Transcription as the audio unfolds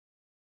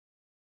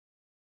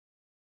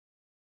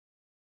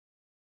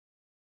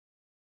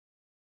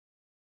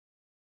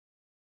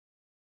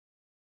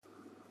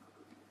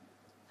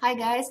Hi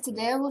guys,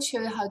 today I will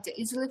show you how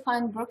to easily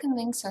find broken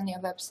links on your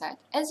website.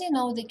 As you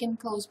know, they can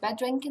cause bad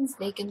rankings,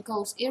 they can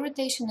cause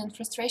irritation and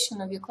frustration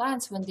of your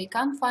clients when they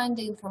can't find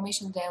the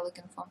information they are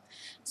looking for.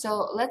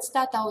 So let's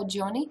start our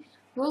journey.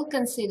 We will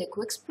consider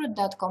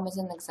quicksprut.com as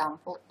an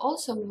example.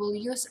 Also, we will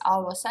use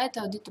our site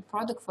auditor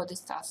product for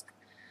this task.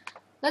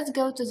 Let's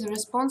go to the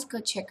response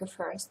code checker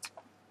first.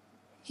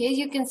 Here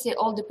you can see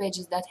all the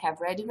pages that have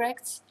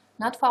redirects,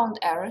 not found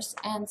errors,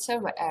 and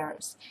server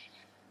errors.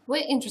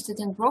 We're interested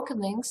in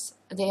broken links,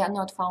 they are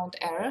not found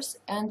errors,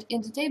 and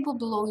in the table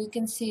below you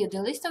can see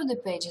the list of the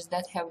pages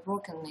that have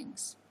broken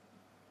links.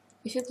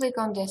 If you click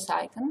on this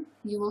icon,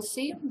 you will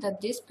see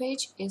that this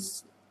page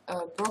is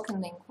a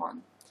broken link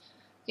one.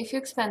 If you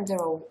expand the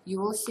row,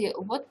 you will see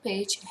what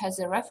page has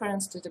a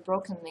reference to the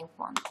broken link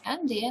one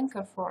and the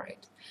anchor for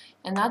it.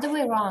 Another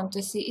way around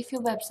to see if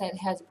your website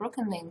has a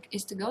broken link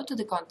is to go to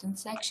the content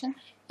section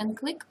and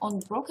click on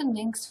Broken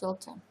Links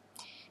filter.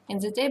 In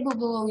the table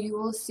below you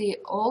will see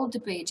all the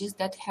pages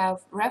that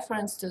have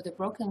reference to the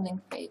broken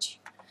link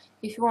page.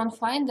 If you want to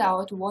find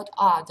out what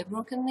are the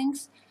broken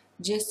links,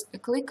 just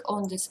click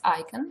on this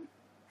icon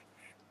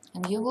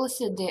and you will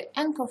see the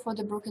anchor for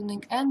the broken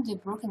link and the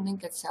broken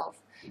link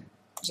itself.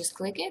 Just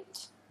click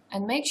it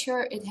and make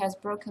sure it has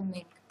broken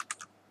link.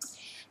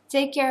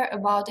 Take care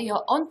about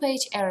your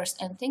on-page errors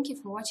and thank you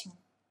for watching.